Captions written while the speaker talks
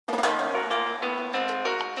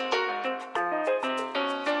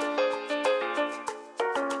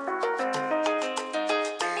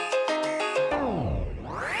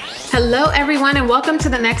Hello, everyone, and welcome to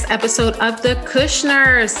the next episode of The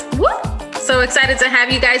Kushners. Woo! So excited to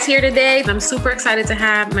have you guys here today. I'm super excited to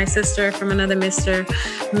have my sister from another mister,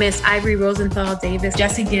 Miss Ivory Rosenthal Davis,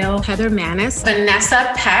 Jessie Gill, Heather Manis,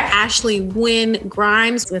 Vanessa Peck, Ashley Wynn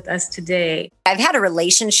Grimes with us today. I've had a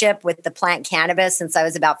relationship with the plant cannabis since I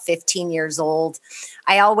was about 15 years old.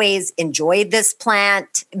 I always enjoyed this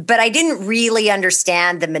plant, but I didn't really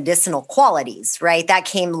understand the medicinal qualities, right? That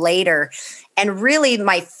came later. And really,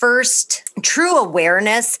 my first true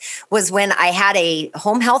awareness was when I had a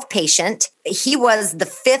home health patient. He was the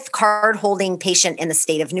 5th card-holding patient in the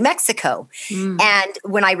state of New Mexico. And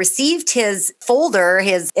when I received his folder,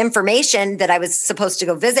 his information that I was supposed to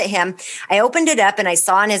go visit him, I opened it up and I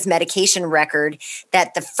saw in his medication record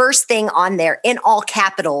that the first thing on there, in all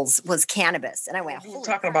capitals, was cannabis. And I went, We're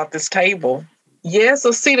talking about this table. Yes,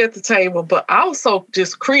 a seat at the table, but also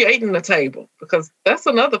just creating the table, because that's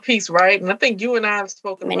another piece, right? And I think you and I have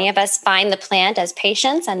spoken Many of us find the plant as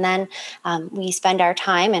patients, and then we spend our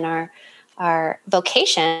time and our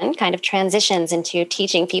vocation kind of transitions into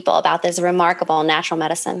teaching people about this remarkable natural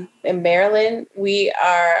medicine. In Maryland, we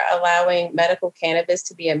are allowing medical cannabis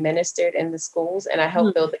to be administered in the schools, and I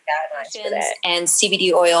helped build the guidelines for that. And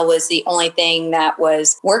CBD oil was the only thing that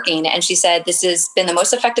was working. And she said, this has been the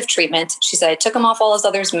most effective treatment. She said, I took him off all his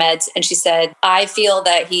other meds. And she said, I feel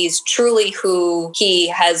that he's truly who he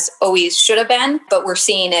has always should have been, but we're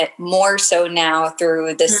seeing it more so now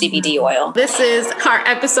through the CBD oil. This is our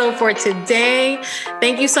episode for today.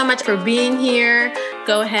 Thank you so much for being here.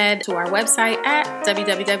 Go ahead to our website at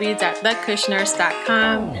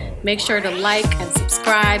www.thekushners.com. Make sure to like and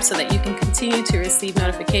subscribe so that you can continue to receive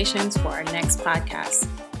notifications for our next podcast.